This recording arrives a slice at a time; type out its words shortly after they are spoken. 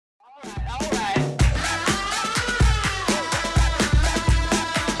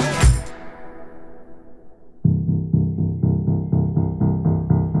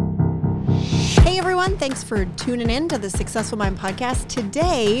Thanks for tuning in to the Successful Mind podcast.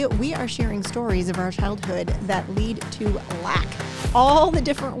 Today, we are sharing stories of our childhood that lead to lack. All the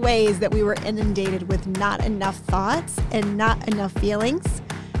different ways that we were inundated with not enough thoughts and not enough feelings.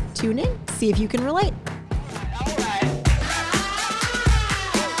 Tune in, see if you can relate.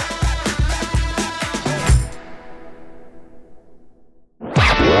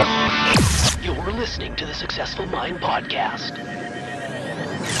 You're listening to the Successful Mind podcast.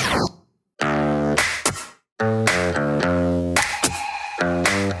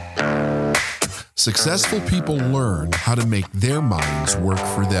 Successful people learn how to make their minds work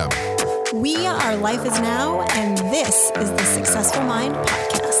for them. We are Life is Now, and this is the Successful Mind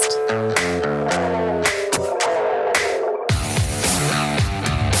podcast.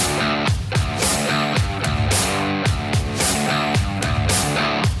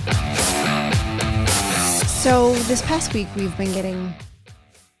 So this past week, we've been getting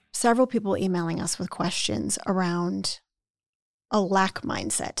several people emailing us with questions around a lack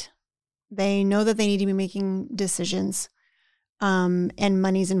mindset. They know that they need to be making decisions, and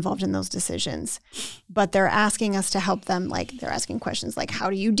money's involved in those decisions. But they're asking us to help them. Like, they're asking questions like, how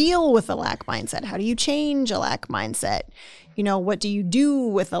do you deal with a lack mindset? How do you change a lack mindset? You know, what do you do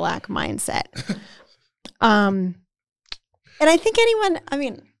with a lack mindset? And I think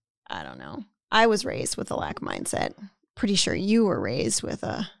I don't know. I was raised with a lack mindset. Pretty sure you were raised with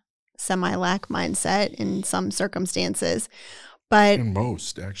a semi-lack mindset in some circumstances. But In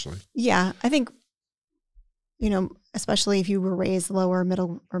most, actually. yeah, I think, especially if you were raised lower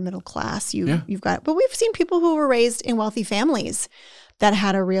middle class, you've got, but we've seen people who were raised in wealthy families that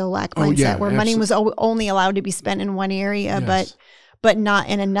had a real lack mindset where money was only allowed to be spent in one area, Yes. but not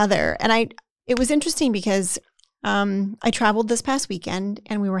in another. And it was interesting because I traveled this past weekend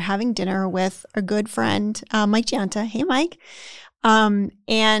and we were having dinner with a good friend, Mike Gianta. Hey, Mike.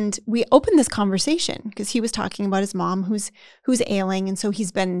 And we opened this conversation because he was talking about his mom who's ailing. And so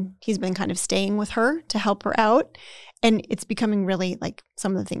he's been kind of staying with her to help her out. And it's becoming really like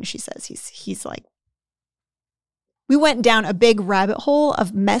some of the things she says, he's like, we went down a big rabbit hole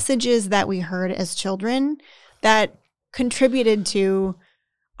of messages that we heard as children that contributed to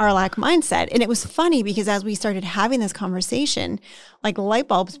our lack mindset. And it was funny because as we started having this conversation, like light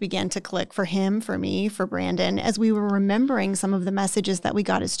bulbs began to click for him, for me, for Brandon, as we were remembering some of the messages that we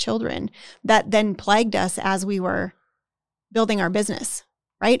got as children that then plagued us as we were building our business,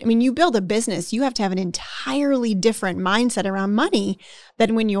 right? I mean, you build a business, you have to have an entirely different mindset around money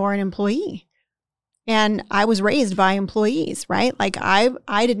than when you're an employee. And I was raised by employees, right? Like I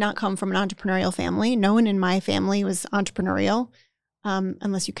did not come from an entrepreneurial family. No one in my family was entrepreneurial.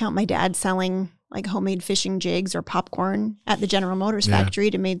 Unless you count my dad selling like homemade fishing jigs or popcorn at the General Motors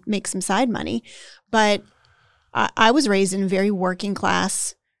factory to make some side money. But I was raised in a very working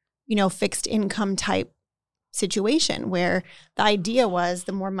class, fixed income type situation where the idea was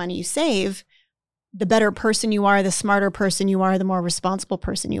the more money you save, the better person you are, the smarter person you are, the more responsible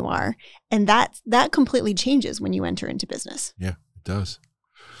person you are. And that completely changes when you enter into business. Yeah, it does.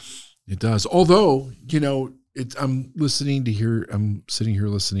 It does. Although, I'm sitting here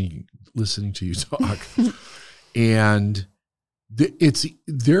listening to you talk, and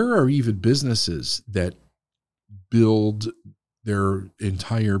there are even businesses that build their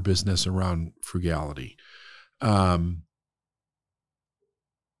entire business around frugality, but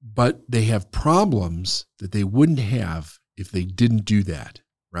they have problems that they wouldn't have if they didn't do that,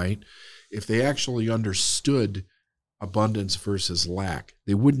 right? If they actually understood abundance versus lack,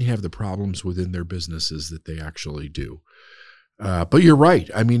 they wouldn't have the problems within their businesses that they actually do. But you're right.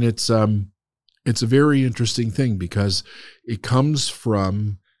 I mean, it's a very interesting thing because it comes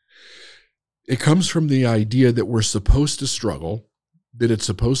from the idea that we're supposed to struggle, that it's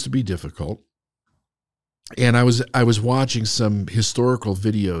supposed to be difficult. And I was watching some historical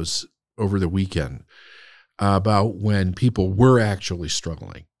videos over the weekend about when people were actually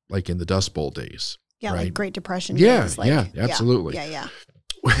struggling, like in the Dust Bowl days. Yeah, right? like Great Depression. Yeah, days, absolutely. Yeah.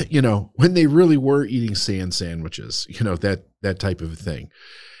 When they really were eating sand sandwiches, that type of a thing.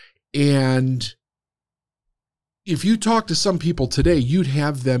 And if you talk to some people today, you'd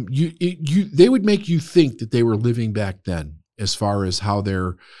have them, they would make you think that they were living back then as far as how they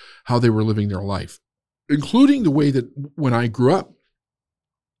were living their life, including the way that when I grew up.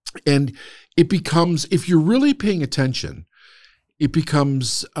 And it becomes, if you're really paying attention, it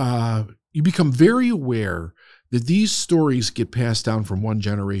becomes, you become very aware that these stories get passed down from one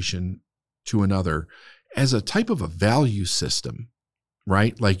generation to another as a type of a value system,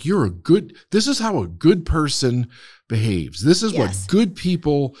 right? Like this is how a good person behaves. This is what good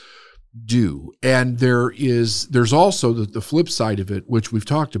people do. And there's also the flip side of it, which we've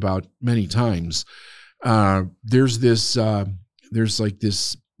talked about many times, there's like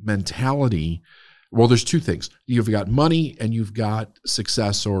this mentality. Well, there's two things. You've got money and you've got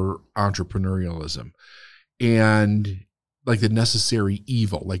success or entrepreneurialism, and like the necessary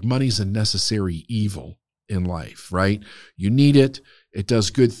evil. Like money's a necessary evil in life, right? You need it. It does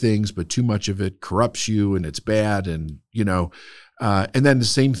good things, but too much of it corrupts you and it's bad. And, and then the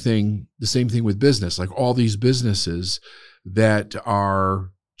same thing with business, like all these businesses that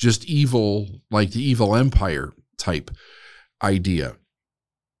are just evil, like the evil empire type idea.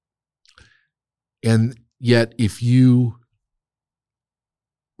 And yet if you,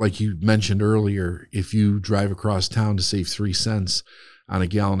 like you mentioned earlier, if you drive across town to save 3 cents on a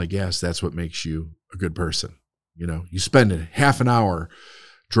gallon of gas, that's what makes you a good person. You spend a half an hour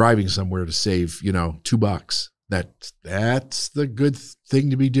driving somewhere to save, $2. That's the good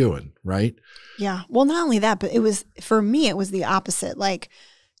thing to be doing, right? Yeah. Well, not only that, but for me, it was the opposite. Like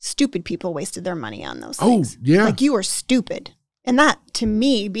stupid people wasted their money on those things. Oh, yeah. Like you are stupid. And that, to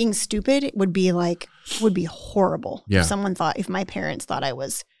me, being stupid would be horrible. Yeah. If my parents thought I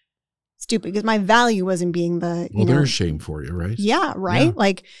was stupid, because my value wasn't being there's shame for you, right? Yeah. Right. Yeah.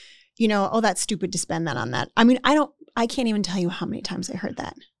 Like, that's stupid to spend that on that. I mean, I can't even tell you how many times I heard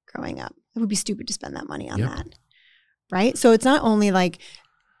that growing up. It would be stupid to spend that money on that. Right. So it's not only like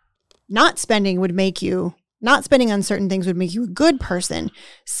not spending on certain things would make you a good person.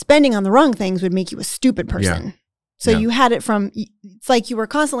 Spending on the wrong things would make you a stupid person. Yeah. So you had it it's like you were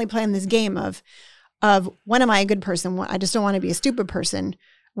constantly playing this game of when am I a good person? I just don't want to be a stupid person.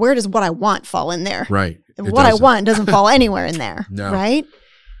 Where does what I want fall in there? Right. What I want doesn't fall anywhere in there. No. Right.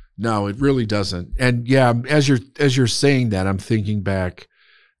 No, it really doesn't. And yeah, as you're saying that, I'm thinking back,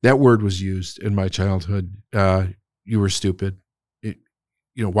 that word was used in my childhood. You were stupid.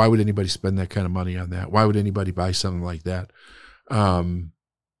 Why would anybody spend that kind of money on that? Why would anybody buy something like that? I've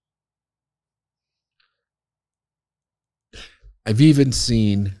even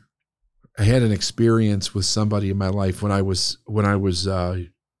I had an experience with somebody in my life when I was a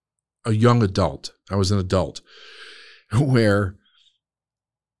young adult. I was an adult where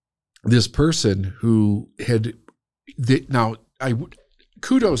this person who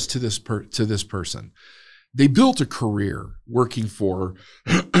kudos to this person. They built a career working for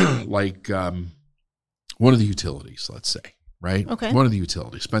like one of the utilities, let's say, right? Okay. One of the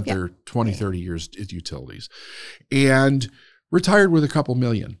utilities, spent their 20, 30 years at utilities and retired with a couple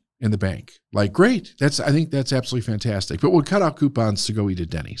million in the bank. Like, great. I think that's absolutely fantastic. But would cut out coupons to go eat at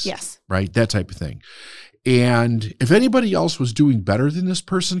Denny's. Yes. Right? That type of thing. And if anybody else was doing better than this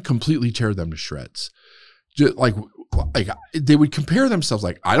person, completely tear them to shreds. Just like they would compare themselves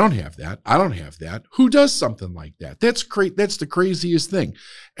like, I don't have that. I don't have that. Who does something like that? That's great. That's the craziest thing.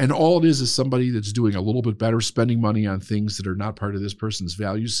 And all it is somebody that's doing a little bit better, spending money on things that are not part of this person's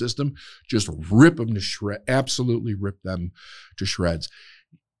value system, just rip them to shreds, absolutely rip them to shreds.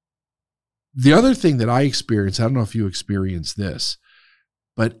 The other thing that I experienced, I don't know if you experienced this,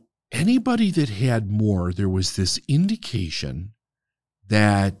 but anybody that had more, there was this indication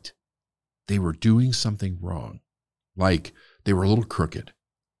that they were doing something wrong. Like they were a little crooked.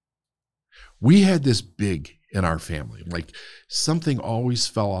 We had this big in our family, like something always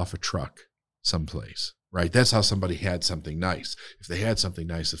fell off a truck someplace, right? That's how somebody had something nice. If they had something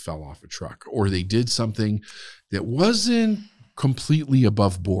nice, it fell off a truck, or they did something that wasn't completely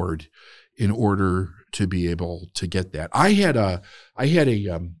above board in order to be able to get that. I had an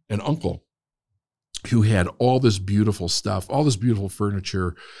uncle who had all this beautiful stuff, all this beautiful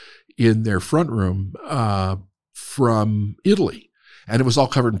furniture in their front room from Italy. And it was all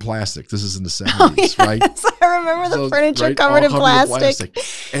covered in plastic. This is in the 70s, right? I remember the furniture covered in plastic.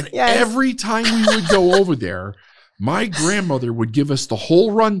 And every time we would go over there, my grandmother would give us the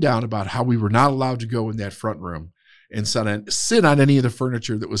whole rundown about how we were not allowed to go in that front room and sit on any of the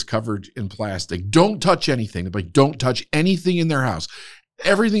furniture that was covered in plastic. Don't touch anything. Like, don't touch anything in their house.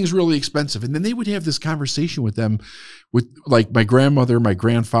 Everything's really expensive. And then they would have this conversation with them, with like my grandmother, my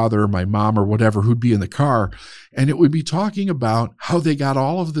grandfather, my mom, or whatever, who'd be in the car. And it would be talking about how they got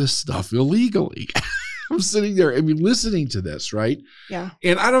all of this stuff illegally. I'm sitting there, listening to this, right? Yeah.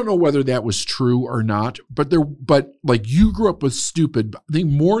 And I don't know whether that was true or not, but like you grew up with stupid. I think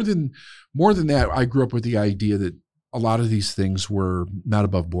more than that, I grew up with the idea that a lot of these things were not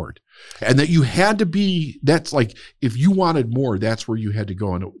above board, and that you had to be, that's like, if you wanted more, that's where you had to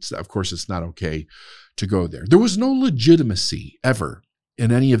go. And of course, it's not okay to go there. There was no legitimacy ever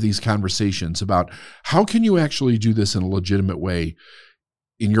in any of these conversations about how can you actually do this in a legitimate way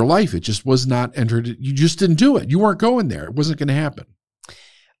in your life. It just was not entered. You just didn't do it. You weren't going there. It wasn't going to happen.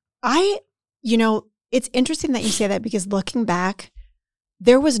 It's interesting that you say that, because looking back,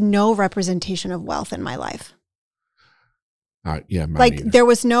 there was no representation of wealth in my life. Yeah, mine Like either. there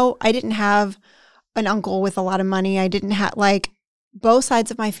was no, I didn't have an uncle with a lot of money. I didn't have, like, both sides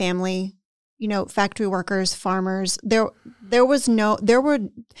of my family, you know, factory workers, farmers. There was no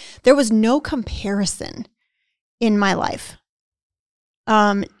comparison in my life.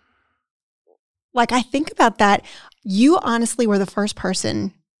 Like I think about that. You honestly were the first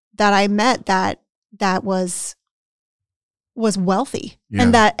person that I met that was wealthy,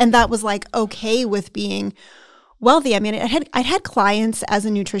 Yeah. and that was like okay with being wealthy. I mean, I'd had clients as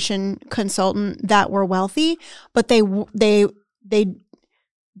a nutrition consultant that were wealthy, but they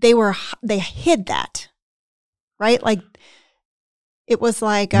hid that, right? Like it was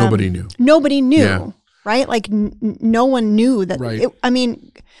like Nobody knew. Nobody knew, Yeah. right? Like no one knew that. Right.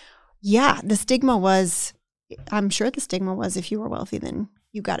 The stigma was. I'm sure the stigma was if you were wealthy, then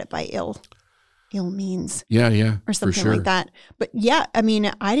you got it by ill means. Yeah, Or something for sure. like that. But yeah, I mean,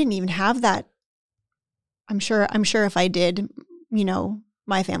 I didn't even have that. I'm sure if I did, you know,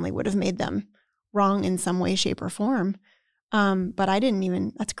 my family would have made them wrong in some way, shape, or form. But I didn't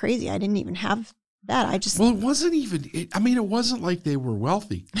even, that's crazy. I didn't even have that. I just, Well, it wasn't even, it wasn't like they were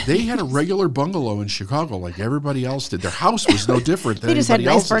wealthy. They had a regular bungalow in Chicago like everybody else did. Their house was no different than they just had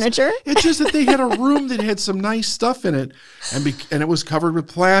anybody nice else's. furniture. It's just that they had a room that had some nice stuff in it, and it was covered with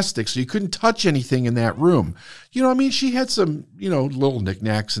plastic, so you couldn't touch anything in that room. You know what I mean? She had some, you know, little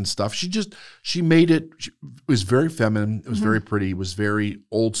knickknacks and stuff. She made it. It was very feminine. It was very pretty. It was very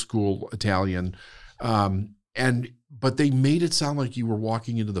old school Italian, but they made it sound like you were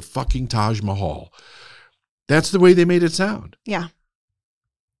walking into the fucking Taj Mahal. That's the way they made it sound. Yeah.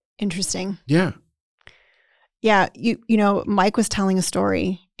 Interesting. Yeah. Yeah. You know, Mike was telling a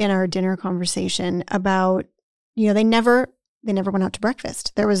story in our dinner conversation about, you know, they never went out to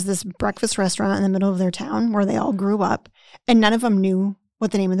breakfast. There was this breakfast restaurant in the middle of their town where they all grew up, and none of them knew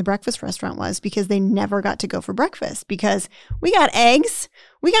what the name of the breakfast restaurant was because they never got to go for breakfast because we got eggs,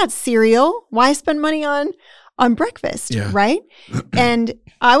 we got cereal. Why spend money on breakfast, Yeah. right? And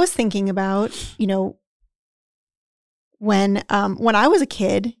I was thinking about, you know, when I was a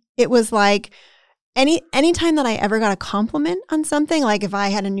kid, it was like anytime that I ever got a compliment on something, like if I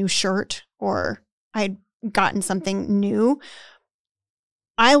had a new shirt or I'd gotten something new,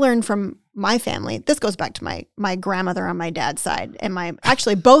 I learned from my family. This goes back to my grandmother on my dad's side and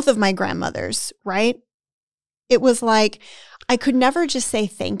actually both of my grandmothers, right? It was like I could never just say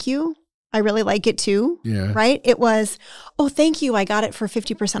thank you. I really like it too. Yeah. Right? It was, oh, thank you. I got it for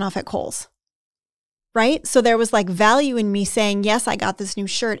 50% off at Kohl's. Right? So there was like value in me saying, yes, I got this new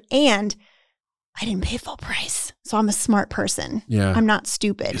shirt and I didn't pay full price. So I'm a smart person. Yeah. I'm not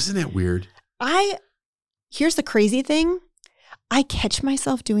stupid. Isn't that weird? Here's the crazy thing. I catch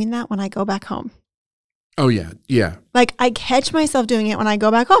myself doing that when I go back home. Oh, yeah. Yeah. Like I catch myself doing it when I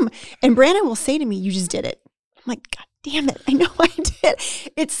go back home. And Brandon will say to me, you just did it. I'm like, God damn it. I know I did.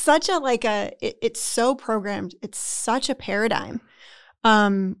 It's such it's so programmed. It's such a paradigm. I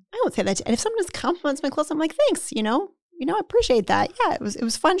won't say that. And if someone just compliments my clothes, I'm like, thanks, you know, I appreciate that. Yeah, it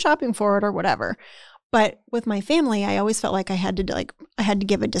was fun shopping for it or whatever. But with my family, I always felt like I had to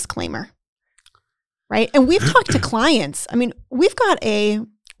give a disclaimer. Right. And we've talked to clients. I mean, we've got a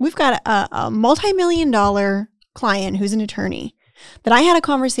multi-million-dollar client who's an attorney that I had a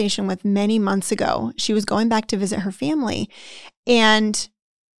conversation with many months ago. She was going back to visit her family, and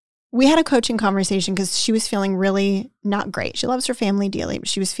we had a coaching conversation because she was feeling really not great. She loves her family dearly, but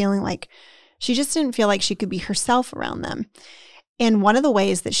she was feeling like she just didn't feel like she could be herself around them. And one of the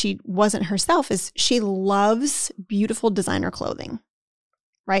ways that she wasn't herself is she loves beautiful designer clothing,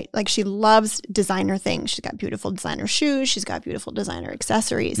 right? Like she loves designer things. She's got beautiful designer shoes. She's got beautiful designer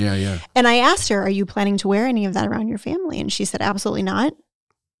accessories. Yeah. Yeah. And I asked her, are you planning to wear any of that around your family? And she said, absolutely not.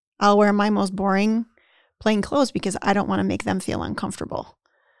 I'll wear my most boring plain clothes because I don't want to make them feel uncomfortable.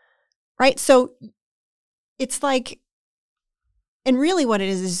 Right? So it's like, and really what it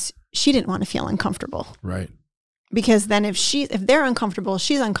is she didn't want to feel uncomfortable. Right. Because then if they're uncomfortable,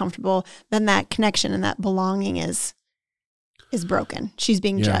 she's uncomfortable, then that connection and that belonging is broken. She's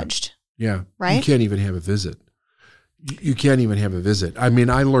being judged. Yeah. Right? You can't even have a visit. You can't even have a visit. I mean,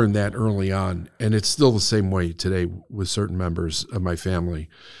 I learned that early on, and it's still the same way today with certain members of my family.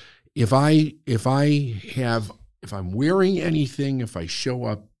 If I'm wearing anything, if I show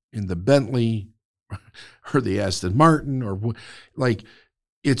up in the Bentley or the Aston Martin or like,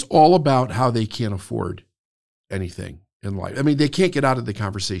 it's all about how they can't afford anything. in life. I mean, they can't get out of the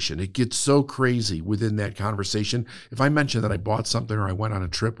conversation. It gets so crazy within that conversation. If I mention that I bought something or I went on a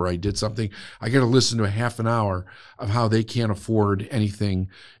trip or I did something, I got to listen to a half an hour of how they can't afford anything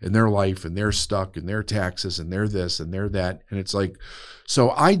in their life and they're stuck and their taxes and they're this and they're that. And it's like, so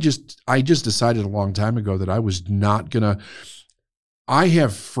I just decided a long time ago that I was not going to, I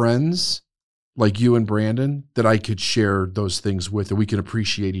have friends like you and Brandon that I could share those things with, and we can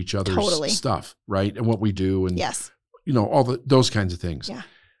appreciate each other's stuff, right? And what we do. And yes. All those kinds of things. Yeah.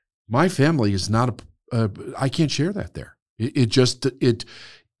 My family is not I can't share that there. It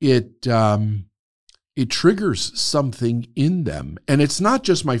triggers something in them. And it's not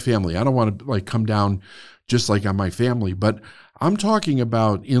just my family. I don't want to like come down just like on my family, but I'm talking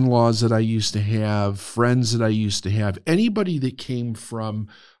about in-laws that I used to have, friends that I used to have, anybody that came from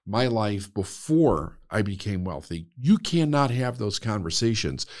my life before I became wealthy. You cannot have those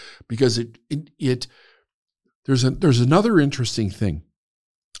conversations because there's another interesting thing.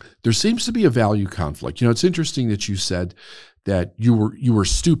 There seems to be a value conflict. It's interesting that you said that you were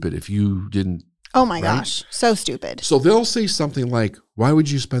stupid if you didn't. Oh my gosh, so stupid. So they'll say something like, "Why would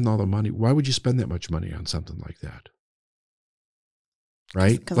you spend all the money? Why would you spend that much money on something like that?"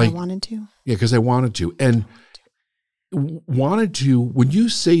 Right? Because I wanted to. Yeah, because I wanted to. And wanted to, when you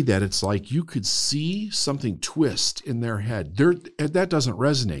say that, it's like you could see something twist in their head. That doesn't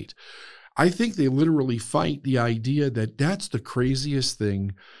resonate. I think they literally fight the idea that that's the craziest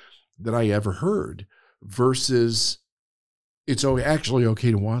thing that I ever heard versus it's actually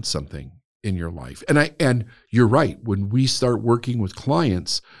okay to want something in your life. And you're right. When we start working with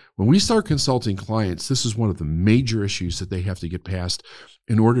clients, when we start consulting clients, this is one of the major issues that they have to get past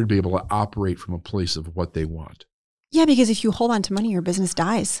in order to be able to operate from a place of what they want. Yeah, because if you hold on to money, your business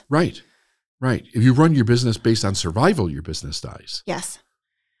dies. Right. If you run your business based on survival, your business dies. Yes.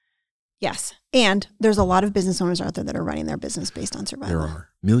 And there's a lot of business owners out there that are running their business based on survival. There are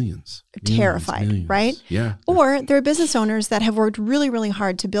millions. Terrified, right? Yeah. Or there are business owners that have worked really, really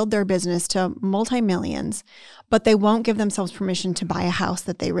hard to build their business to multi-millions, but they won't give themselves permission to buy a house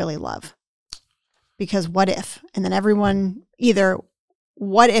that they really love. Because what if? And then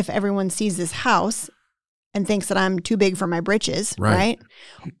what if everyone sees this house and thinks that I'm too big for my britches, right?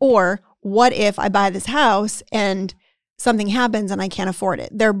 Or what if I buy this house and something happens and I can't afford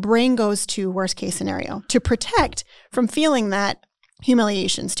it? Their brain goes to worst case scenario to protect from feeling that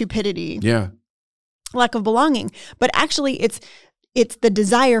humiliation, stupidity, lack of belonging. But actually it's the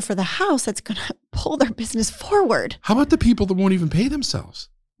desire for the house that's going to pull their business forward. How about the people that won't even pay themselves?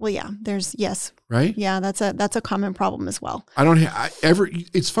 Well, yeah, yes. Right? Yeah, that's a common problem as well.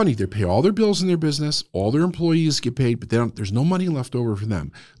 It's funny, they pay all their bills in their business, all their employees get paid, but there's no money left over for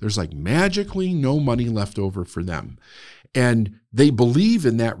them. There's like magically no money left over for them. And they believe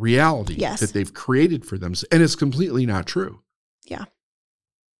in that reality that they've created for them. And it's completely not true.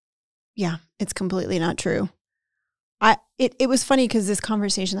 Yeah, it's completely not true. It was funny because this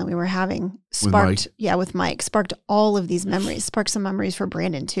conversation that we were having sparked, with Mike, sparked all of these memories, sparked some memories for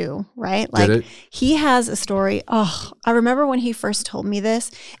Brandon too, right? Like Did it? He has a story. Oh, I remember when he first told me this,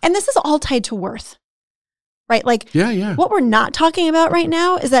 and this is all tied to worth, right? Like what we're not talking about right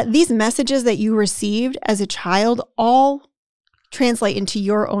now is that these messages that you received as a child all translate into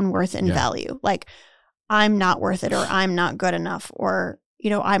your own worth and value. Like I'm not worth it, or I'm not good enough, or,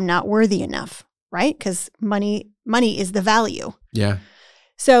 I'm not worthy enough. Right? Because money is the value. Yeah.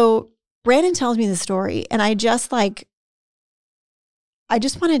 So Brandon tells me the story, and I just wanted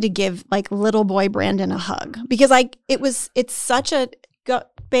to give like little boy Brandon a hug because it's such a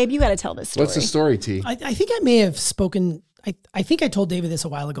babe. You got to tell this story. What's the story, T? I think I may have spoken. I think I told David this a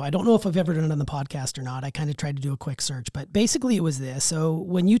while ago. I don't know if I've ever done it on the podcast or not. I kind of tried to do a quick search, but basically it was this. So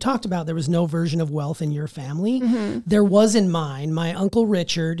when you talked about there was no version of wealth in your family, there was in mine. My Uncle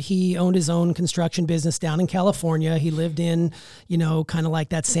Richard, he owned his own construction business down in California. He lived in, kind of like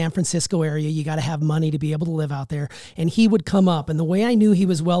that San Francisco area. You got to have money to be able to live out there. And he would come up. And the way I knew he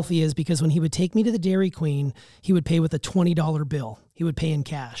was wealthy is because when he would take me to the Dairy Queen, he would pay with a $20 bill. He would pay in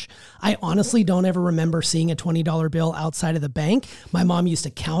cash. I honestly don't ever remember seeing a $20 bill outside of the bank. My mom used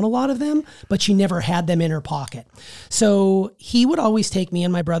to count a lot of them, but she never had them in her pocket. So he would always take me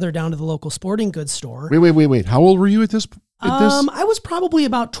and my brother down to the local sporting goods store. Wait. How old were you at this? I was probably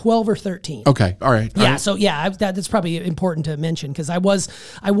about 12 or 13. Okay. All right. Yeah. So that's probably important to mention because I was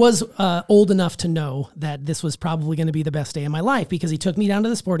old enough to know that this was probably going to be the best day of my life because he took me down to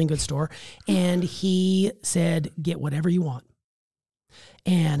the sporting goods store and he said, get whatever you want.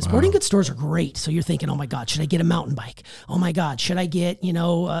 And sporting goods stores are great. So you're thinking, oh my God, should I get a mountain bike? Oh my God, should I get,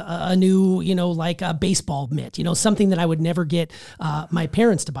 a new, like a baseball mitt, something that I would never get my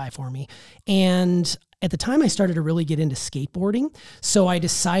parents to buy for me. And at the time I started to really get into skateboarding. So I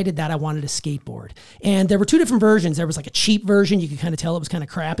decided that I wanted to skateboard. And there were two different versions. There was like a cheap version. You could kind of tell it was kind of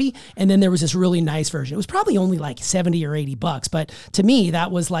crappy. And then there was this really nice version. It was probably only like $70 or $80. But to me,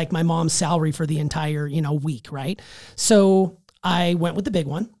 that was like my mom's salary for the entire, week, right? So I went with the big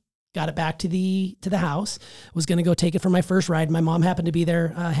one. Got it back to the house, was going to go take it for my first ride. My mom happened to be there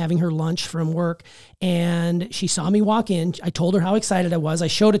having her lunch from work, and she saw me walk in. I told her how excited I was. I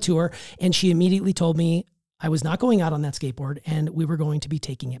showed it to her, and she immediately told me I was not going out on that skateboard, and we were going to be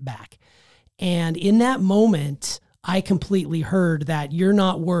taking it back. And in that moment, I completely heard that you're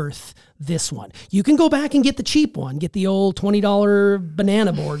not worth this one. You can go back and get the cheap one, get the old $20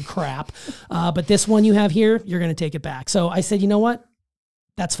 banana board crap, but this one you have here, you're going to take it back. So I said, you know what?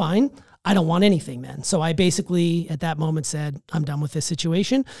 That's fine. I don't want anything then. So I basically at that moment said, I'm done with this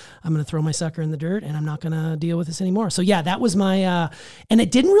situation. I'm going to throw my sucker in the dirt and I'm not going to deal with this anymore. So yeah, that was my, and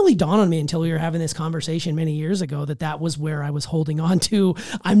it didn't really dawn on me until we were having this conversation many years ago that was where I was holding on to.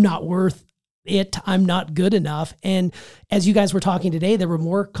 I'm not worth it. I'm not good enough. And as you guys were talking today, there were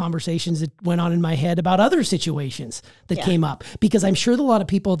more conversations that went on in my head about other situations that came up, because I'm sure that a lot of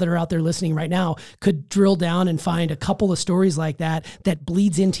people that are out there listening right now could drill down and find a couple of stories like that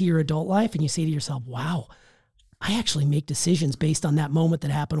bleeds into your adult life. And you say to yourself, wow, I actually make decisions based on that moment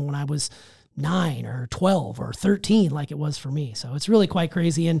that happened when I was 9 or 12 or 13, like it was for me. So it's really quite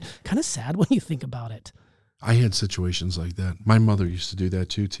crazy and kind of sad when you think about it. I had situations like that. My mother used to do that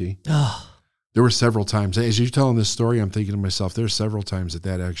too, T. Oh. There were several times. As you're telling this story, I'm thinking to myself, there's several times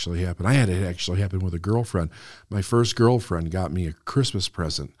that actually happened. I had it actually happen with a girlfriend. My first girlfriend got me a Christmas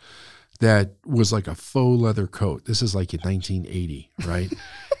present that was like a faux leather coat. This is like in 1980, right?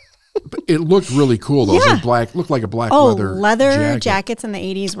 But it looked really cool though. It was like black, looked like a black leather jackets in the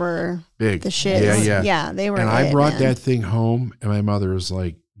 80s were big. The shit. Yeah, they were. And I brought that thing home, and my mother was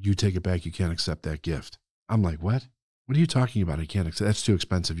like, "You take it back. You can't accept that gift." I'm like, "What? What are you talking about? I can't accept. That's too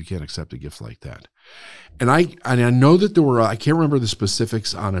expensive. You can't accept a gift like that." And I know that there were, I can't remember the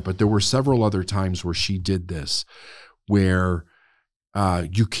specifics on it, but there were several other times where she did this, where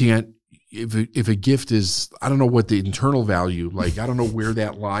you can't, if a gift is, I don't know what the internal value, like, I don't know where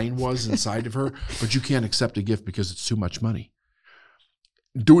that line was inside of her, but you can't accept a gift because it's too much money.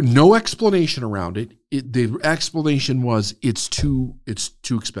 No explanation around it. The explanation was it's too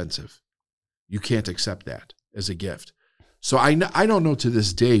expensive. You can't accept that as a gift. So I don't know to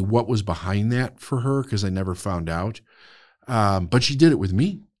this day what was behind that for her, because I never found out. But she did it with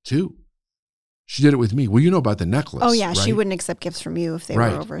me too. She did it with me. Well, you know about the necklace. Oh yeah, right? She wouldn't accept gifts from you if they were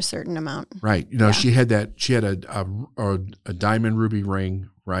over a certain amount. Right. You know, she had a diamond ruby ring,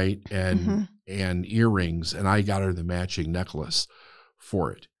 right, and earrings, and I got her the matching necklace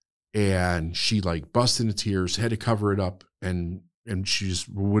for it. And she like busted into tears, had to cover it up, and she just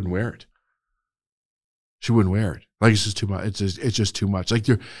wouldn't wear it. She wouldn't wear it. Like, it's just too much. It's just too much. Like,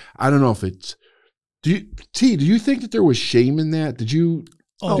 I don't know if it's. Do you think that there was shame in that? Did you?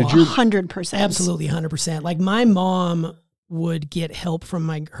 Oh, 100%. Absolutely, 100%. Like, my mom would get help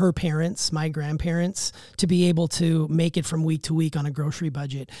from her parents, my grandparents, to be able to make it from week to week on a grocery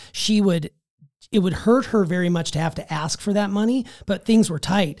budget. It would hurt her very much to have to ask for that money, but things were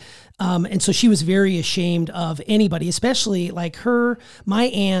tight. And so she was very ashamed of anybody, especially like my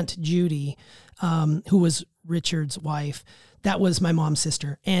Aunt Judy, who was Richard's wife. That was my mom's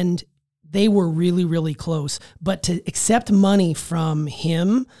sister. And they were really, really close. But to accept money from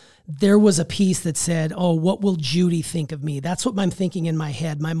him, there was a piece that said, oh, what will Judy think of me? That's what I'm thinking in my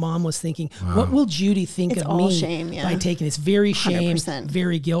head. My mom was thinking, what will Judy think of me shame, by taking this? Very shame, 100%.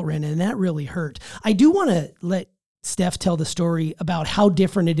 Very guilt-ridden, and that really hurt. I do want to let Steph tell the story about how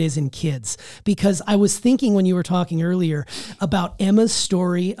different it is in kids, because I was thinking when you were talking earlier about Emma's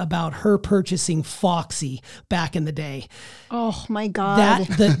story about her purchasing Foxy back in the day. Oh my God.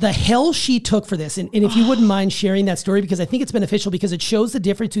 The hell she took for this. And if you wouldn't mind sharing that story, because I think it's beneficial, because it shows the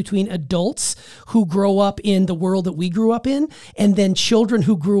difference between adults who grow up in the world that we grew up in, and then children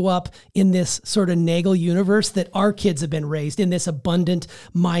who grew up in this sort of Nagel universe that our kids have been raised in, this abundant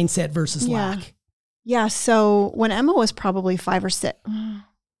mindset versus lack. Yeah, so when Emma was probably 5 or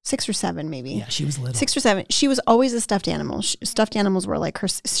 6 or 7 maybe. Yeah, she was little. 6 or 7. She was always a stuffed animal. Stuffed animals were like her.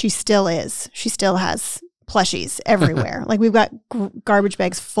 She still is. She still has plushies everywhere. Like, we've got garbage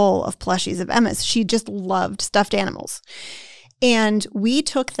bags full of plushies of Emma's. She just loved stuffed animals. And we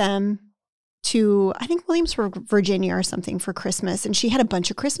took them to, I think, Williamsburg, Virginia or something for Christmas. And she had a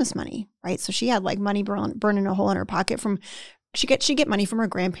bunch of Christmas money, right? So she had like money burning a hole in her pocket from... She'd get money from her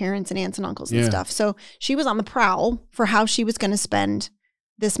grandparents and aunts and uncles and stuff. So she was on the prowl for how she was going to spend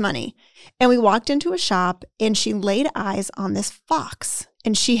this money. And we walked into a shop and she laid eyes on this fox.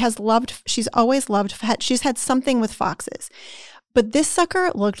 And she's always loved, she's had something with foxes. But this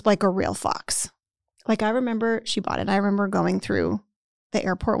sucker looked like a real fox. Like I remember she bought it. I remember going through the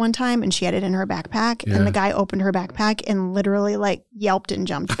airport one time and she had it in her backpack and the guy opened her backpack and literally like yelped and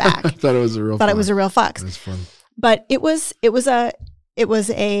jumped back. Thought it was a real fox. That's fun. But it was a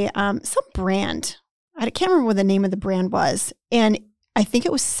some brand. I can't remember what the name of the brand was. And I think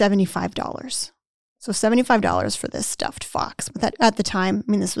it was $75. So $75 for this stuffed fox. But at the time,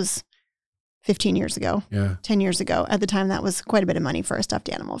 I mean, this was 15 years ago, 10 years ago. At the time, that was quite a bit of money for a stuffed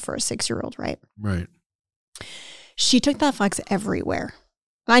animal for a 6-year-old, right? Right. She took that fox everywhere.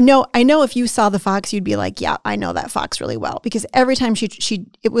 I know if you saw the fox, you'd be like, yeah, I know that fox really well. Because every time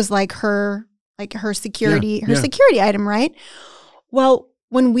it was like her security item, right? Well,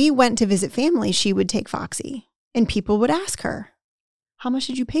 when we went to visit family, she would take Foxy and people would ask her, how much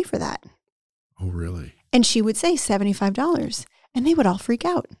did you pay for that? Oh, really? And she would say $75 and they would all freak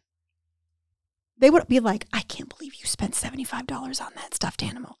out. They would be like, I can't believe you spent $75 on that stuffed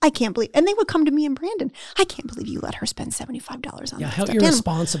animal. I can't believe. And they would come to me and Brandon. I can't believe you let her spend $75 on that stuffed animal. How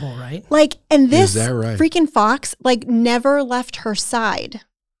irresponsible, right? Like, and this right? freaking fox, like, never left her side.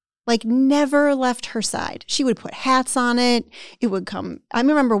 Like, never left her side. She would put hats on it. It would come. I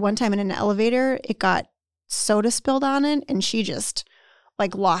remember one time in an elevator, it got soda spilled on it and she just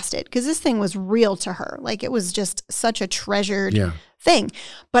like lost it because this thing was real to her. Like it was just such a treasured thing.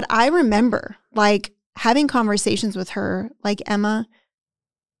 But I remember like having conversations with her, like, Emma,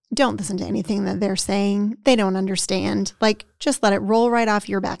 don't listen to anything that they're saying. They don't understand. Like, just let it roll right off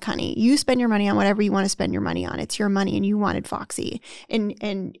your back, honey. You spend your money on whatever you want to spend your money on. It's your money and you wanted Foxy.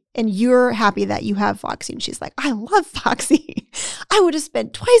 And you're happy that you have Foxy. And she's like, I love Foxy. I would have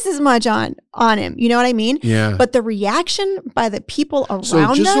spent twice as much on him. You know what I mean? Yeah. But the reaction by the people around us.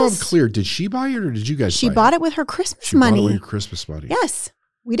 So just so I'm clear, did she buy it or did you guys buy it? She bought it with her Christmas money. She bought it with her Christmas money. Yes.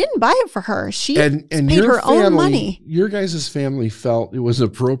 We didn't buy it for her. She and paid your her family, own money. Your guys' family felt it was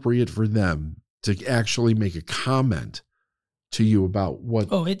appropriate for them to actually make a comment to you about what.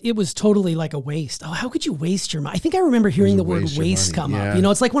 Oh, it was totally like a waste. Oh, how could you waste your money? I think I remember hearing the word waste come up. You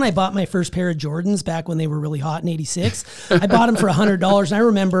know, it's like when I bought my first pair of Jordans back when they were really hot in '86. I bought them for $100. And I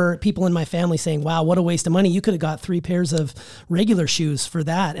remember people in my family saying, wow, what a waste of money. You could have got 3 pairs of regular shoes for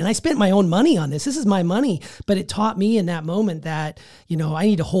that. And I spent my own money on this. This is my money. But it taught me in that moment that, you know, I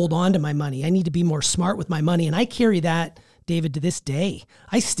need to hold on to my money. I need to be more smart with my money. And I carry that, David, to this day.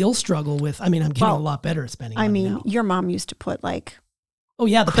 I still struggle with, I'm getting a lot better at spending money now. Your mom used to put like... Oh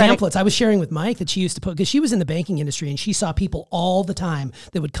yeah, the pamphlets. I was sharing with Mike that she used to put, because she was in the banking industry and she saw people all the time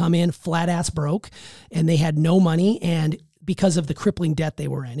that would come in flat ass broke and they had no money and because of the crippling debt they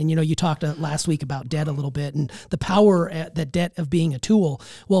were in. And, you know, you talked last week about debt a little bit and the power that debt of being a tool.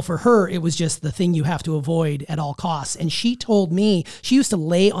 Well, for her, it was just the thing you have to avoid at all costs. And she told me she used to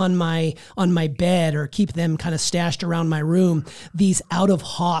lay on my bed or keep them kind of stashed around my room, these Out of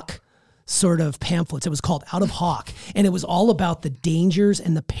Hawk sort of pamphlets. It was called Out of Hawk. And it was all about the dangers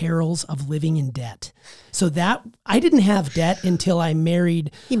and the perils of living in debt. So that I didn't have debt until I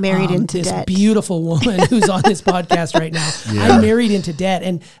married. He married into this debt. Beautiful woman who's on this podcast right now. Yeah. I married into debt.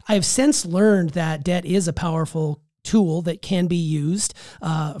 And I've since learned that debt is a powerful tool that can be used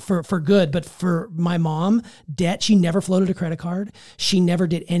for good. But for my mom, debt, she never floated a credit card. She never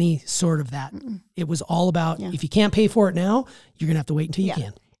did any sort of that. It was all about, if you can't pay for it now, you're going to have to wait until you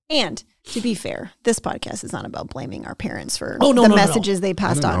can. And to be fair, this podcast is not about blaming our parents for the messages they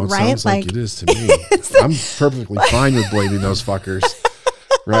passed on, right? It sounds like it is to me. I'm perfectly fine with blaming those fuckers,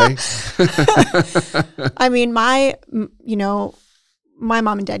 right? I mean, my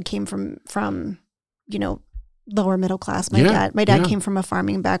mom and dad came from lower middle class. My dad came from a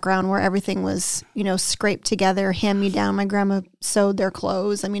farming background where everything was, scraped together, hand me down. My grandma sewed their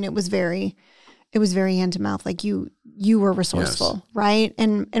clothes. I mean, it was very hand to mouth. Like you were resourceful, right?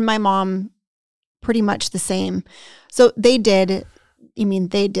 And my mom, pretty much the same. So they did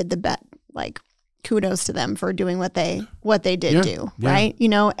the bet. Like kudos to them for doing what they did do, right?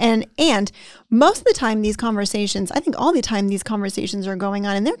 And most of the time these conversations, I think all the time these conversations are going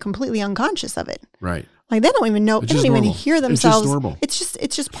on and they're completely unconscious of it. Right. Like they don't even know, they don't even hear themselves. It's just normal.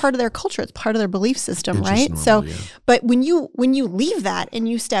 It's just part of their culture. It's part of their belief system, right? Normal, but when you leave that and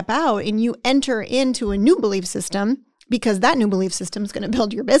you step out and you enter into a new belief system, because that new belief system is going to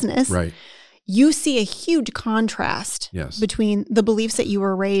build your business, right? You see a huge contrast between the beliefs that you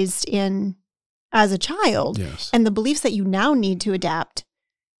were raised in as a child and the beliefs that you now need to adapt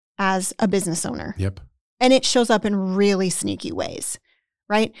as a business owner. Yep. And it shows up in really sneaky ways.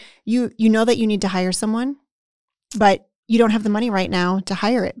 Right? You know that you need to hire someone, but you don't have the money right now to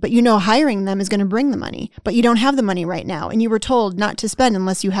hire it, but you know hiring them is going to bring the money, but you don't have the money right now. And you were told not to spend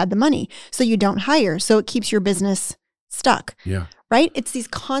unless you had the money. So you don't hire. So it keeps your business stuck. Yeah. Right? It's these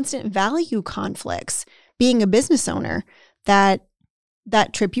constant value conflicts being a business owner that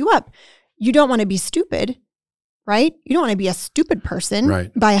trip you up. You don't want to be stupid, right? You don't want to be a stupid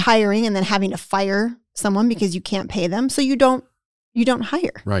person by hiring and then having to fire someone because you can't pay them. So you don't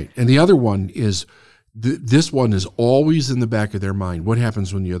hire. Right. And the other one is, this one is always in the back of their mind. What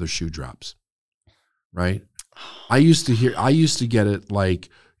happens when the other shoe drops? Right? I used to get it like,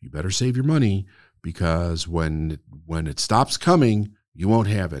 you better save your money because when it stops coming, you won't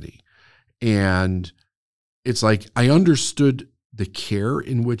have any. And it's like, I understood the care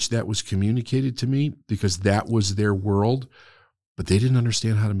in which that was communicated to me because that was their world, but they didn't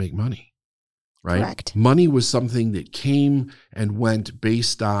understand how to make money. Right? Correct. Money was something that came and went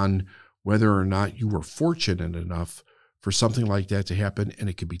based on whether or not you were fortunate enough for something like that to happen, and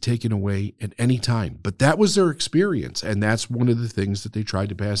it could be taken away at any time. But that was their experience, and that's one of the things that they tried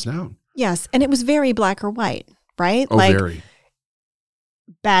to pass down. Yes, and it was very black or white, right? Oh, very.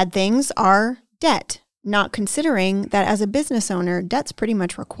 Bad things are debt, not considering that as a business owner, debt's pretty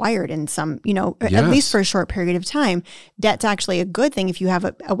much required in some, at least for a short period of time. Debt's actually a good thing if you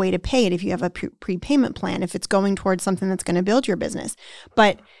have a way to pay it, if you have a prepayment plan, if it's going towards something that's going to build your business.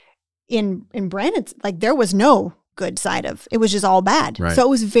 But in Brandon's, like, there was no good side of it. Was just all bad. Right. So it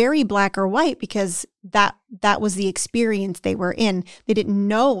was very black or white because that was the experience they were in. They didn't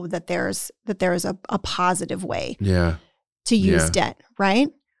know that there's a positive way to use debt, right?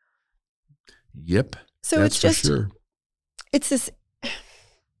 Yep. So that's it's just, for sure. it's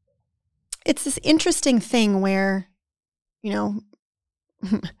this interesting thing where, know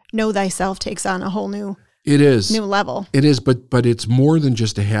thyself takes on a whole new level. It is, but it's more than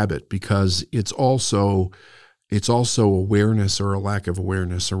just a habit because it's also awareness or a lack of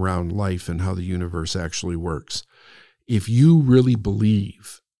awareness around life and how the universe actually works. If you really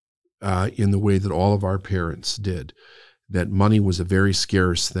believe in the way that all of our parents did, that money was a very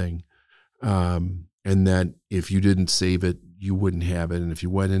scarce thing, and that if you didn't save it, you wouldn't have it. And if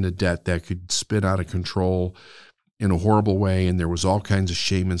you went into debt, that could spin out of control in a horrible way. And there was all kinds of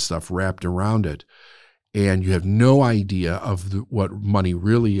shame and stuff wrapped around it. And you have no idea of what money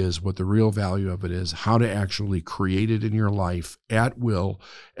really is, what the real value of it is, how to actually create it in your life at will,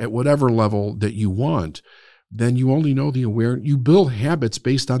 at whatever level that you want, then you only know the awareness. You build habits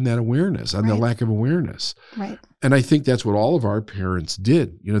based on that awareness, on the lack of awareness. Right. And I think that's what all of our parents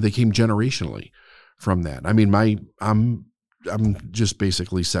did. They came generationally from that. I mean, I'm just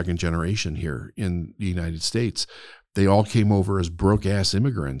basically second generation here in the United States. They all came over as broke-ass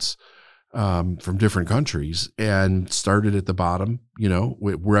immigrants from different countries and started at the bottom,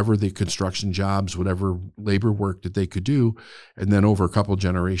 wherever the construction jobs, whatever labor work that they could do. And then over a couple of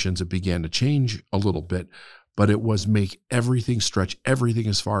generations, it began to change a little bit, but it was make everything, stretch everything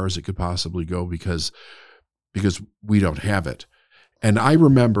as far as it could possibly go because we don't have it. And I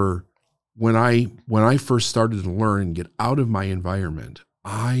remember when I first started to learn and get out of my environment,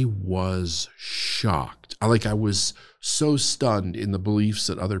 I was shocked. I was so stunned in the beliefs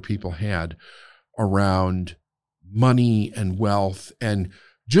that other people had around money and wealth and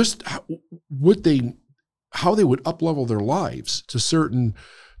just how they would up-level their lives to certain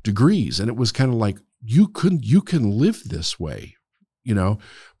degrees. And it was kind of like, you can live this way,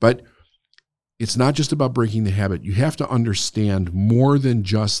 but it's not just about breaking the habit. You have to understand more than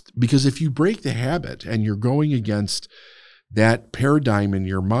just, because if you break the habit and you're going against that paradigm in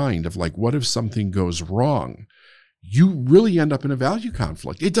your mind of like, what if something goes wrong? You really end up in a value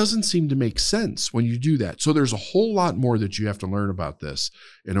conflict. It doesn't seem to make sense when you do that. So there's a whole lot more that you have to learn about this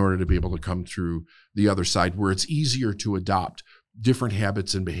in order to be able to come through the other side where it's easier to adopt different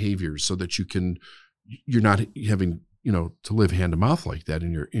habits and behaviors so that you're not having, to live hand to mouth like that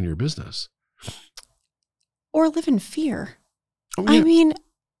in your business. Or live in fear. Oh, yeah. I mean,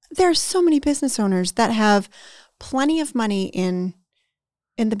 there's so many business owners that have plenty of money in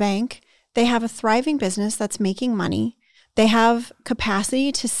the bank. They have a thriving business that's making money. They have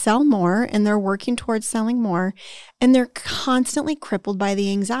capacity to sell more and they're working towards selling more. And they're constantly crippled by the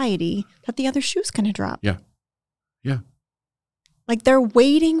anxiety that the other shoe's going to drop. Yeah. Yeah. Like they're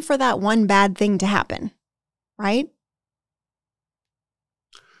waiting for that one bad thing to happen, right?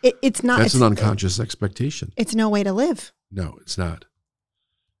 It's not. That's an unconscious expectation. It's no way to live. No, it's not.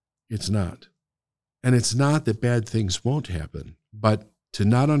 It's not. And it's not that bad things won't happen, but to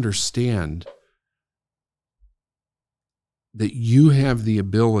not understand that you have the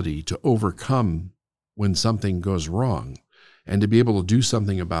ability to overcome when something goes wrong and to be able to do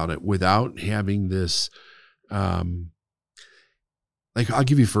something about it without having this like, I'll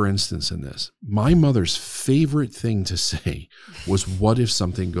give you, for instance, in this, my mother's favorite thing to say was, what if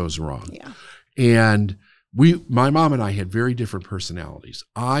something goes wrong? Yeah. And my mom and I had very different personalities.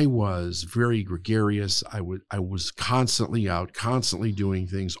 I was very gregarious. I was constantly out, constantly doing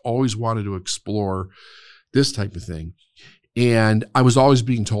things, always wanted to explore this type of thing. And I was always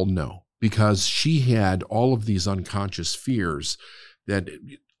being told no, because she had all of these unconscious fears that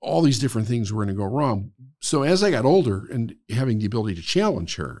all these different things were going to go wrong. So as I got older and having the ability to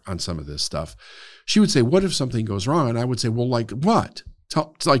challenge her on some of this stuff, she would say, what if something goes wrong? And I would say, well, like what?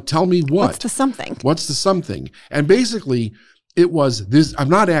 Tell me what? What's the something? What's the something? And basically it was this, I'm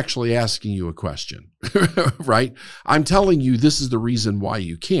not actually asking you a question, right? I'm telling you, this is the reason why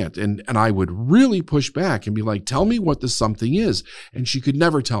you can't. And I would really push back and be like, tell me what the something is. And she could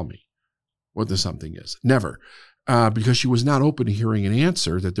never tell me what the something is. Never. Because she was not open to hearing an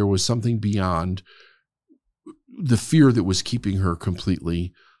answer, that there was something beyond the fear that was keeping her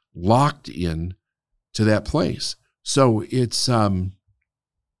completely locked in to that place. So it's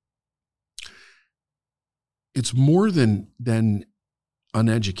more than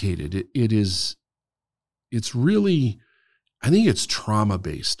uneducated. It's really, I think it's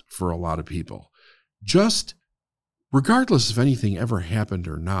trauma-based for a lot of people. Just regardless if anything ever happened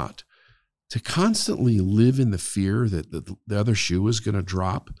or not, to constantly live in the fear that the other shoe is going to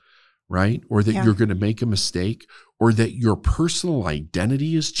drop, right? Or that you're going to make a mistake, or that your personal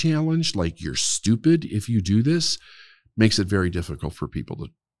identity is challenged, like you're stupid if you do this, makes it very difficult for people to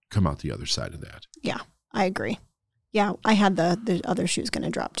come out the other side of that. Yeah, I agree. Yeah, I had the other shoe's going to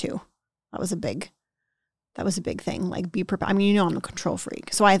drop too. That was a big thing. Like, be prepared. I mean, I'm a control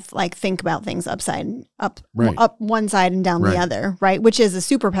freak, so I think about things up one side and down the other, right? Which is a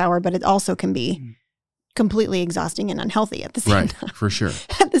superpower, but it also can be completely exhausting and unhealthy at the same time. For sure.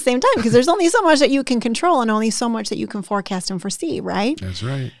 At the same time, because there's only so much that you can control and only so much that you can forecast and foresee, right? That's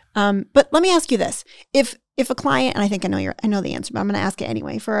right. But let me ask you this: if a client, and I think I know the answer, but I'm going to ask it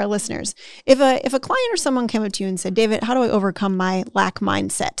anyway for our listeners. If a client or someone came up to you and said, "David, how do I overcome my lack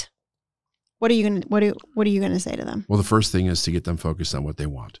mindset?" What are you going to say to them? Well, the first thing is to get them focused on what they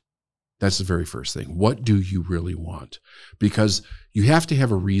want. That's the very first thing. What do you really want? Because you have to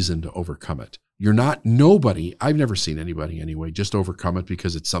have a reason to overcome it. I've never seen anybody anyway, just overcome it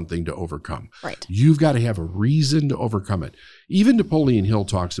because it's something to overcome. Right. You've got to have a reason to overcome it. Even Napoleon Hill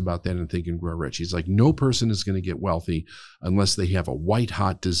talks about that in Think and Grow Rich. He's like, no person is going to get wealthy unless they have a white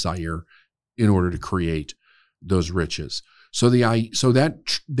hot desire in order to create those riches. So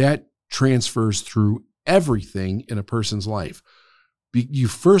that transfers through everything in a person's life. You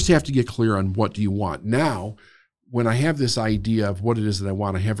first have to get clear on what do you want. Now, when I have this idea of what it is that I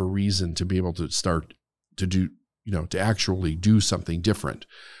want, I have a reason to be able to start to do, to actually do something different.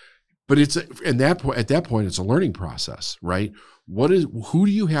 But at that point, it's a learning process, right? Who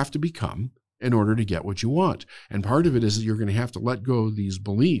do you have to become in order to get what you want? And part of it is that you're going to have to let go of these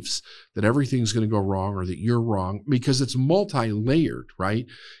beliefs that everything's going to go wrong or that you're wrong, because it's multi-layered, right?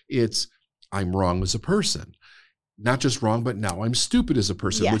 It's, I'm wrong as a person. Not just wrong, but now I'm stupid as a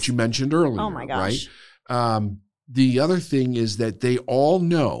person, yes. which you mentioned earlier. Oh my gosh. Right? The other thing is that they all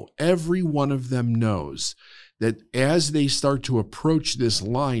know, every one of them knows that as they start to approach this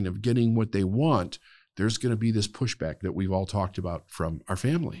line of getting what they want, there's going to be this pushback that we've all talked about from our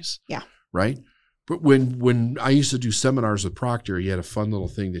families. Yeah. Right? But when I used to do seminars with Proctor, he had a fun little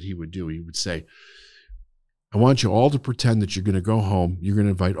thing that he would do. He would say, I want you all to pretend that you're going to go home. You're going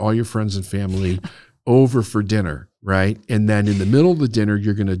to invite all your friends and family over for dinner, right? And then in the middle of the dinner,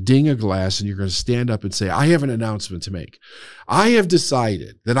 you're going to ding a glass and you're going to stand up and say, I have an announcement to make. I have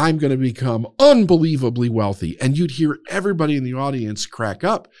decided that I'm going to become unbelievably wealthy. And you'd hear everybody in the audience crack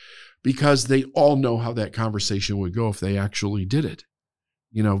up because they all know how that conversation would go if they actually did it.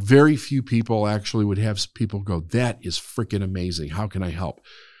 Very few people actually would have people go, that is freaking amazing. How can I help?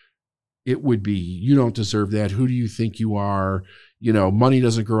 It would be, you don't deserve that. Who do you think you are? Money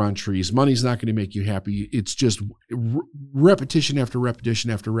doesn't grow on trees. Money's not going to make you happy. It's just repetition after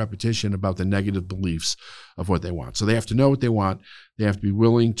repetition after repetition about the negative beliefs of what they want. So they have to know what they want. They have to be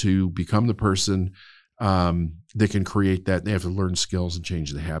willing to become the person that can create that. They have to learn skills and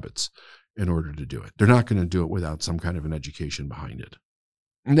change the habits in order to do it. They're not going to do it without some kind of an education behind it.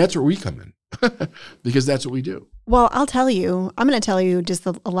 And that's where we come in because that's what we do. Well, I'm going to tell you just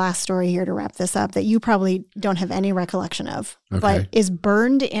the last story here to wrap this up that you probably don't have any recollection of, but is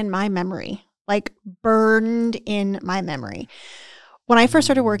burned in my memory, When I first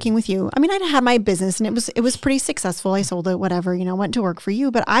started working with you, I had my business and it was pretty successful. I sold it, whatever, went to work for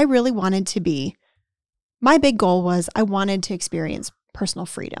you, but I really wanted to my big goal was I wanted to experience personal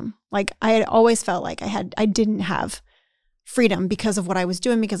freedom. I had always felt like I didn't have freedom because of what I was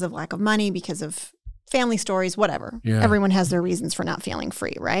doing, because of lack of money, because of family stories, whatever. Yeah. Everyone has their reasons for not feeling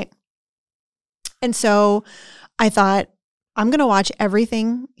free, right? And so I thought, I'm going to watch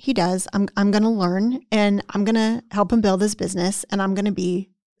everything he does. I'm going to learn, and I'm going to help him build his business, and I'm going to be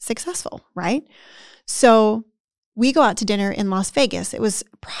successful, right? So we go out to dinner in Las Vegas. It was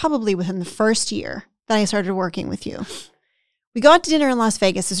probably within the first year that I started working with you. We go out to dinner in Las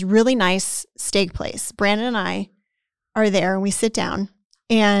Vegas, this really nice steak place. Brandon and I are there, and we sit down,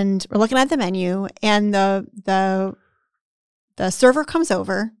 and we're looking at the menu, and the server comes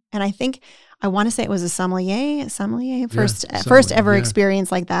over, and I want to say it was a sommelier, first ever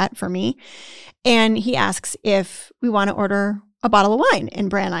experience like that for me. And he asks if we want to order a bottle of wine. And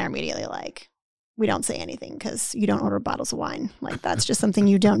Brand and I are immediately like, we don't say anything because you don't order bottles of wine. Like, that's just something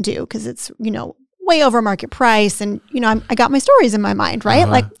you don't do because it's, way over market price. And, I got my stories in my mind, right?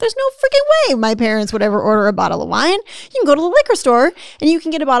 Like, there's no freaking way my parents would ever order a bottle of wine. You can go to the liquor store and you can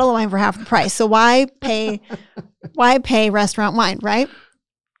get a bottle of wine for half the price. So why pay restaurant wine, right?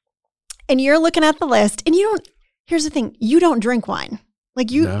 And you're looking at the list, and here's the thing, you don't drink wine.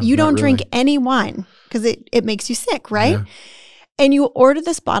 Like, you don't drink any wine because it makes you sick, right? Yeah. And you order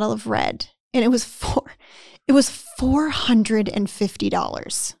this bottle of red, and it was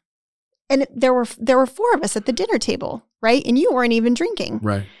 $450. And there were 4 of us at the dinner table, right? And you weren't even drinking.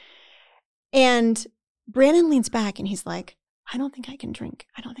 Right. And Brandon leans back and he's like, I don't think I can drink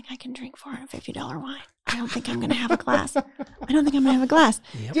 $450 wine. I don't think I'm going to have a glass. Yep.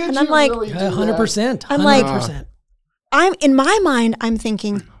 And I'm like, 100%. I'm like, I'm in my mind, I'm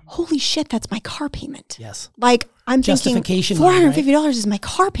thinking, holy shit, that's my car payment. Yes. Like, I'm thinking $450 is my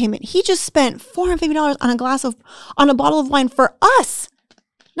car payment. He just spent $450 on a bottle of wine for us.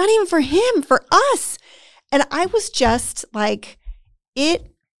 Not even for him, for us. And I was just like,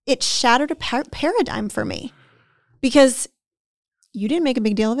 it shattered a paradigm for me because you didn't make a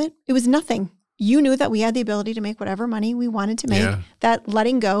big deal of it. It was nothing. You knew that we had the ability to make whatever money we wanted to make. Yeah. That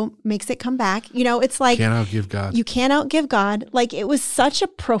letting go makes it come back. It's like, can't outgive God. You can't outgive God. Like, it was such a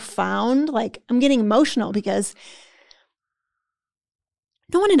profound, like, I'm getting emotional because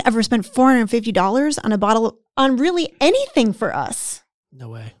no one had ever spent $450 on really anything for us. No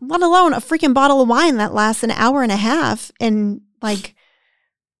way. Let alone a freaking bottle of wine that lasts an hour and a half. And like,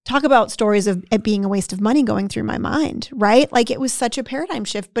 talk about stories of it being a waste of money going through my mind, right? Like, it was such a paradigm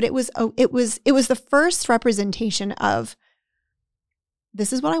shift, but it was the first representation of,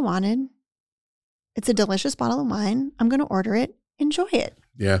 this is what I wanted. It's a delicious bottle of wine. I'm going to order it. Enjoy it.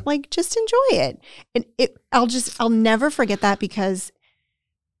 Yeah. Like, just enjoy it. And I'll never forget that because,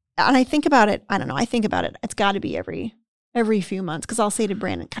 and I think about it. It's got to be every few months, because I'll say to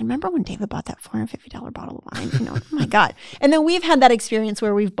Brandon, God, remember when David bought that $450 bottle of wine? Oh my God. And then we've had that experience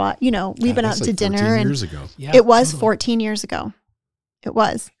where we've bought, we've been out to dinner. 14 years ago. Yeah, it was totally. 14 years ago. It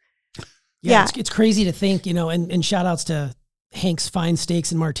was. Yeah. It's crazy to think, and shout outs to Hank's Fine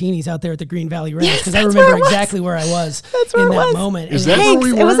Steaks and Martinis out there at the Green Valley Ranch, because I remember exactly where I was in that moment. Is that where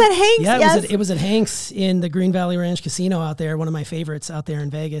we were? It was at Hank's. Yeah, it was at Hank's in the Green Valley Ranch Casino out there, one of my favorites out there in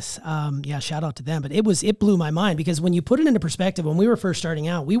Vegas. Shout out to them. But it blew my mind, because when you put it into perspective, when we were first starting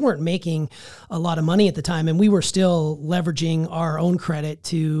out, we weren't making a lot of money at the time, and we were still leveraging our own credit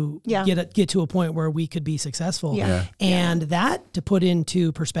to get to a point where we could be successful. Yeah. And that, to put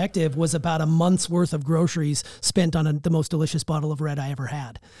into perspective, was about a month's worth of groceries spent on the most delicious bottle of red I ever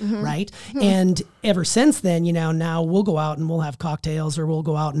had, right? Mm-hmm. And ever since then, now we'll go out and we'll have cocktails, or we'll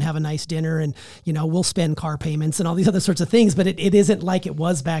go out and have a nice dinner, and, we'll spend car payments and all these other sorts of things, but it isn't like it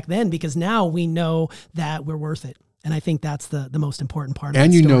was back then, because now we know that we're worth it. And I think that's the most important part of it.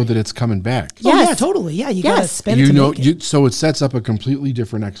 And you know that it's coming back. Yes. Oh, yeah, totally. Yeah, you got to spend it to make it. So it sets up a completely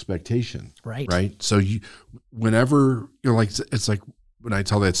different expectation. Right. So whenever, it's like, when I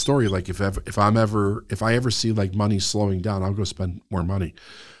tell that story, like if I ever see like money slowing down, I'll go spend more money,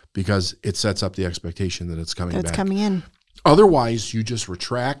 because it sets up the expectation that it's coming back. It's coming in. Otherwise, you just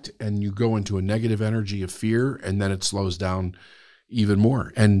retract and you go into a negative energy of fear, and then it slows down even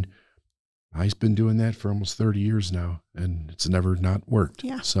more. And I've been doing that for almost 30 years now, and it's never not worked.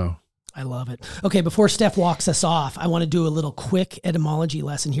 Yeah. So I love it. Okay, before Steph walks us off, I want to do a little quick etymology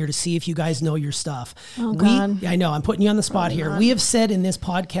lesson here to see if you guys know your stuff. Oh, God. I know, I'm putting you on the spot here. God. We have said in this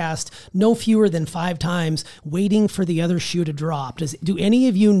podcast no fewer than 5 times, waiting for the other shoe to drop. Do any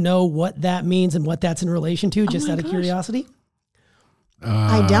of you know what that means and what that's in relation to, just out of curiosity?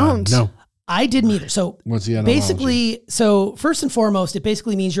 I don't. No. I didn't either. So what's the etymology? Basically, first and foremost, it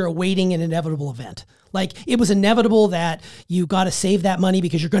basically means you're awaiting an inevitable event. Like it was inevitable that you got to save that money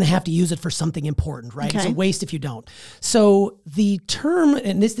because you're going to have to use it for something important, right? It's a waste if you don't. So the term,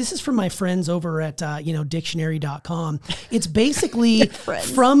 and this is from my friends over at dictionary.com. It's basically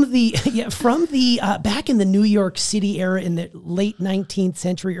from the back in the New York City era in the late 19th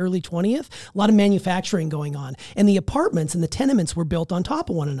century, early 20th, a lot of manufacturing going on, and the apartments and the tenements were built on top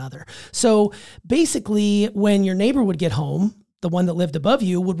of one another. So basically, when your neighbor would get home, the one that lived above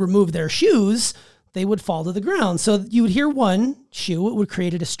you would remove their shoes, they would fall to the ground. So you would hear one shoe, it would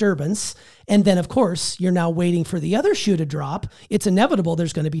create a disturbance. And then, of course, you're now waiting for the other shoe to drop. It's inevitable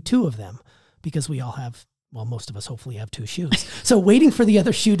there's going to be two of them because we all have, well, most of us hopefully have two shoes. So waiting for the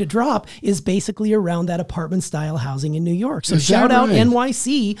other shoe to drop is basically around that apartment style housing in New York. So shout out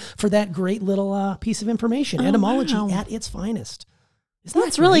NYC for that great little piece of information. Etymology at its finest.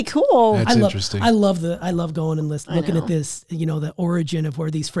 That's really cool. That's interesting. I love going and looking at this, the origin of where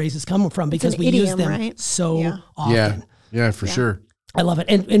these phrases come from because we use them so often. Yeah, for sure. I love it.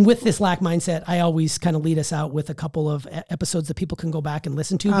 And with this lack mindset, I always kind of lead us out with a couple of episodes that people can go back and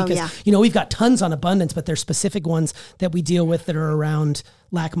listen to because, we've got tons on abundance, but there's specific ones that we deal with that are around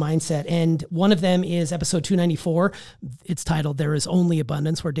lack mindset. And one of them is episode 294. It's titled There Is Only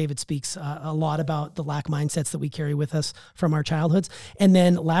Abundance, where David speaks a lot about the lack mindsets that we carry with us from our childhoods. And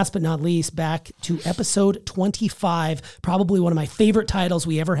then last but not least, back to episode 25, probably one of my favorite titles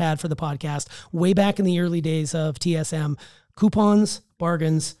we ever had for the podcast, way back in the early days of TSM, Coupons,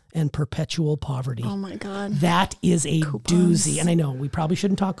 Bargains, and Perpetual Poverty. Oh my God. That is a doozy. And I know we probably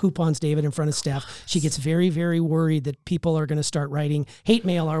shouldn't talk coupons, David, in front of Steph. She gets very, very worried that people are going to start writing hate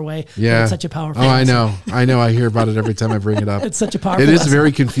mail our way. Yeah. It's such a powerful lesson. I know. I hear about it every time I bring it up. It's such a powerful It is lesson.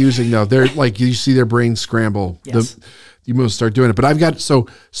 very confusing though. They're like, you see their brains scramble. Yes. You must start doing it. But I've got, so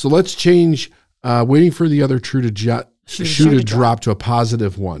let's change, waiting for the other shoe to drop to a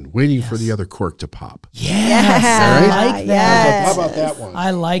positive one, waiting for the other cork to pop. Yes. Right? I like that. How about that one?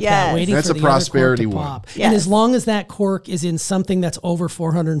 I like that. Waiting That's for a the prosperity other cork to one. pop. Yes. And as long as that cork is in something that's over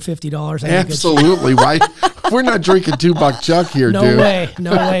 $450, Absolutely. Why? We're not drinking $2 Chuck here, no dude.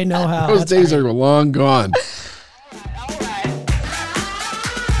 No way, no how. Those days are long gone.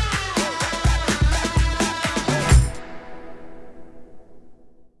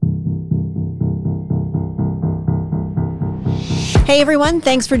 Hey everyone,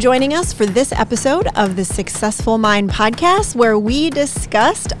 thanks for joining us for this episode of the Successful Mind podcast, where we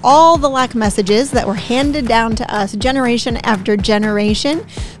discussed all the lack messages that were handed down to us generation after generation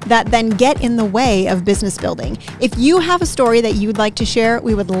that then get in the way of business building. If you have a story that you would like to share,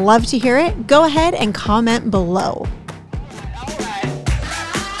 we would love to hear it. Go ahead and comment below.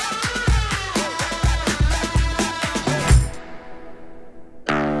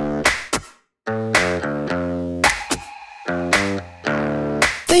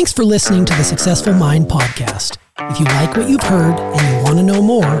 Thanks for listening to the Successful Mind podcast. If you like what you've heard and you want to know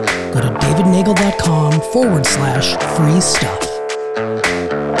more, go to davidnagel.com/free stuff.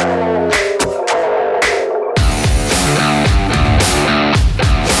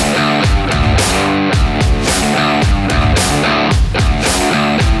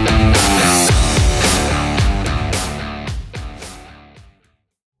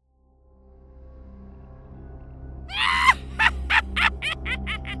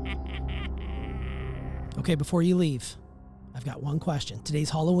 Okay, before you leave, I've got one question.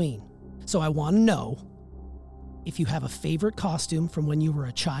 Today's Halloween. So I want to know if you have a favorite costume from when you were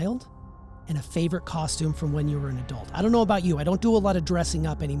a child and a favorite costume from when you were an adult. I don't know about you. I don't do a lot of dressing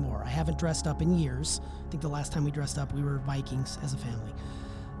up anymore. I haven't dressed up in years. I think the last time we dressed up, we were Vikings as a family.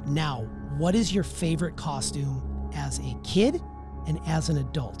 Now, what is your favorite costume as a kid and as an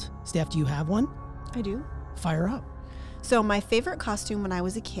adult? Steph, do you have one? I do. Fire up. So my favorite costume when I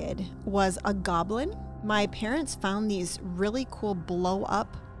was a kid was a goblin. My parents found these really cool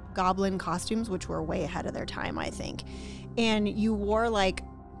blow-up goblin costumes, which were way ahead of their time, I think. And you wore like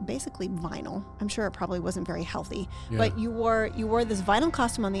basically vinyl. I'm sure it probably wasn't very healthy, but you wore this vinyl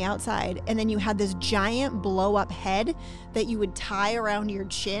costume on the outside, and then you had this giant blow-up head that you would tie around your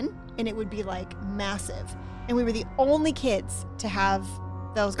chin, and it would be like massive. And we were the only kids to have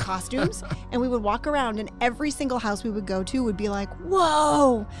those costumes, and we would walk around, and every single house we would go to would be like,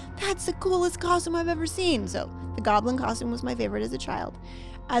 whoa, that's the coolest costume I've ever seen. So the goblin costume was my favorite as a child.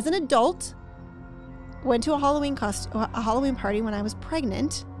 As an adult, went to a Halloween party when I was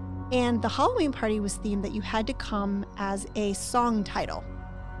pregnant, and the Halloween party was themed that you had to come as a song title,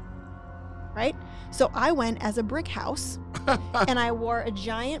 right? So I went as a brick house, and I wore a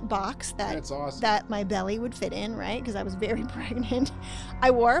giant box That's awesome. that my belly would fit in, right? Because I was very pregnant.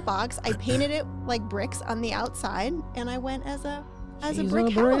 I wore a box. I painted it like bricks on the outside, and I went as a as a Cheese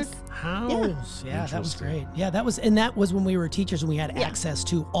brick on house. House. Yeah, that was Interesting. great. Yeah, that was when we were teachers and we had Yeah. access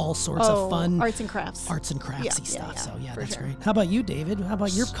to all sorts of fun arts and crafts. craftsy Yeah, stuff. yeah, So yeah, for that's sure. great. How about you, David? How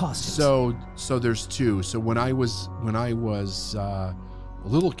about your costumes? So there's two. So when I was a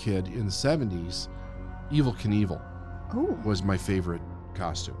little kid in the 70s, Evel Knievel Oh, was my favorite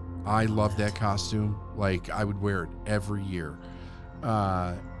costume. I loved that costume. Like I would wear it every year.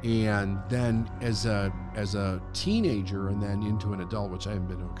 And then as a teenager and then into an adult, which I haven't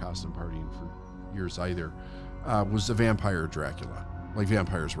been to a costume party in for years either, was a vampire Dracula. Like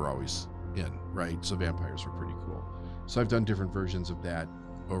vampires were always in, right? So vampires were pretty cool. So I've done different versions of that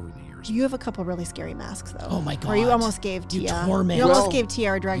over the years. you have a couple really scary masks though. Oh my Or you God. almost gave You Tia. torment. You almost Well, gave Tia,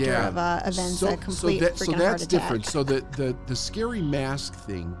 our director of events, a complete freaking heart that's attack. different. So the scary mask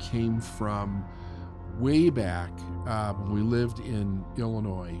thing came from way back when we lived in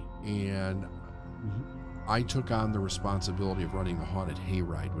Illinois, and I took on the responsibility of running the haunted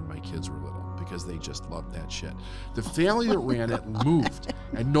hayride when my kids were little because they just loved that shit. The family that ran it moved,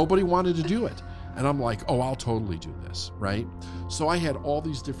 and nobody wanted to do it. And I'm like, oh, I'll totally do this, right? So I had all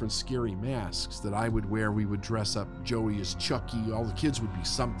these different scary masks that I would wear. We would dress up Joey as Chucky. All the kids would be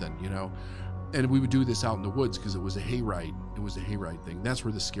something, you know? And we would do this out in the woods because it was a hayride. It was a hayride thing. That's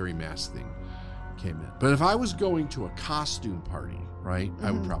where the scary mask thing came in. But if I was going to a costume party, right,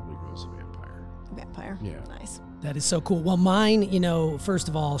 I would probably go as a vampire. Vampire. Yeah. Nice. That is so cool. Well, mine, first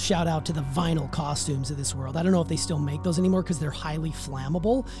of all, shout out to the vinyl costumes of this world. I don't know if they still make those anymore because they're highly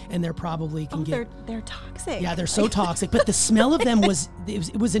flammable and they're probably can get. They're toxic. Yeah, they're so toxic, but the smell of them was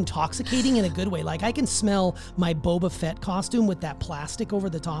intoxicating in a good way. Like I can smell my Boba Fett costume with that plastic over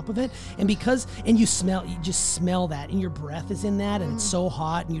the top of it, and you just smell that, and your breath is in that, and it's so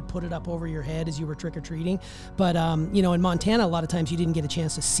hot, and you'd put it up over your head as you were trick or treating. But in Montana, a lot of times you didn't get a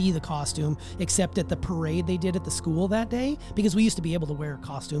chance to see the costume except at the parade they did at the school that day, because we used to be able to wear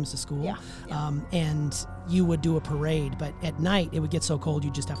costumes to school. Yeah. And you would do a parade, but at night it would get so cold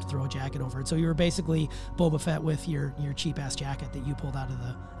you'd just have to throw a jacket over it. So you were basically Boba Fett with your cheap ass jacket that you pulled out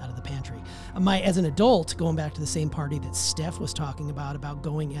of the pantry. As an adult, going back to the same party that Steph was talking about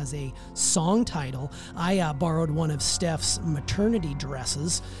going as a song title, I borrowed one of Steph's maternity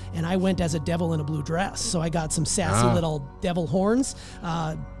dresses and I went as a devil in a blue dress. So I got some sassy little devil horns,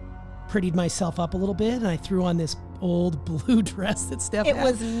 prettied myself up a little bit, and I threw on this old blue dress that Steph It had.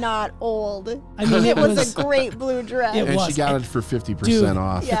 was not old. I mean, it was a great blue dress. It And was. she got it for 50% Dude,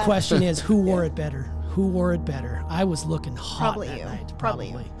 off. Yeah. The question is, who wore it better? Who wore it better? I was looking hot Probably that you. night.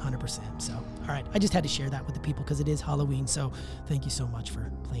 Probably you. 100%. So, all right. I just had to share that with the people because it is Halloween. So, thank you so much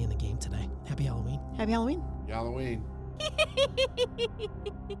for playing the game today. Happy Halloween. Happy Halloween. Halloween.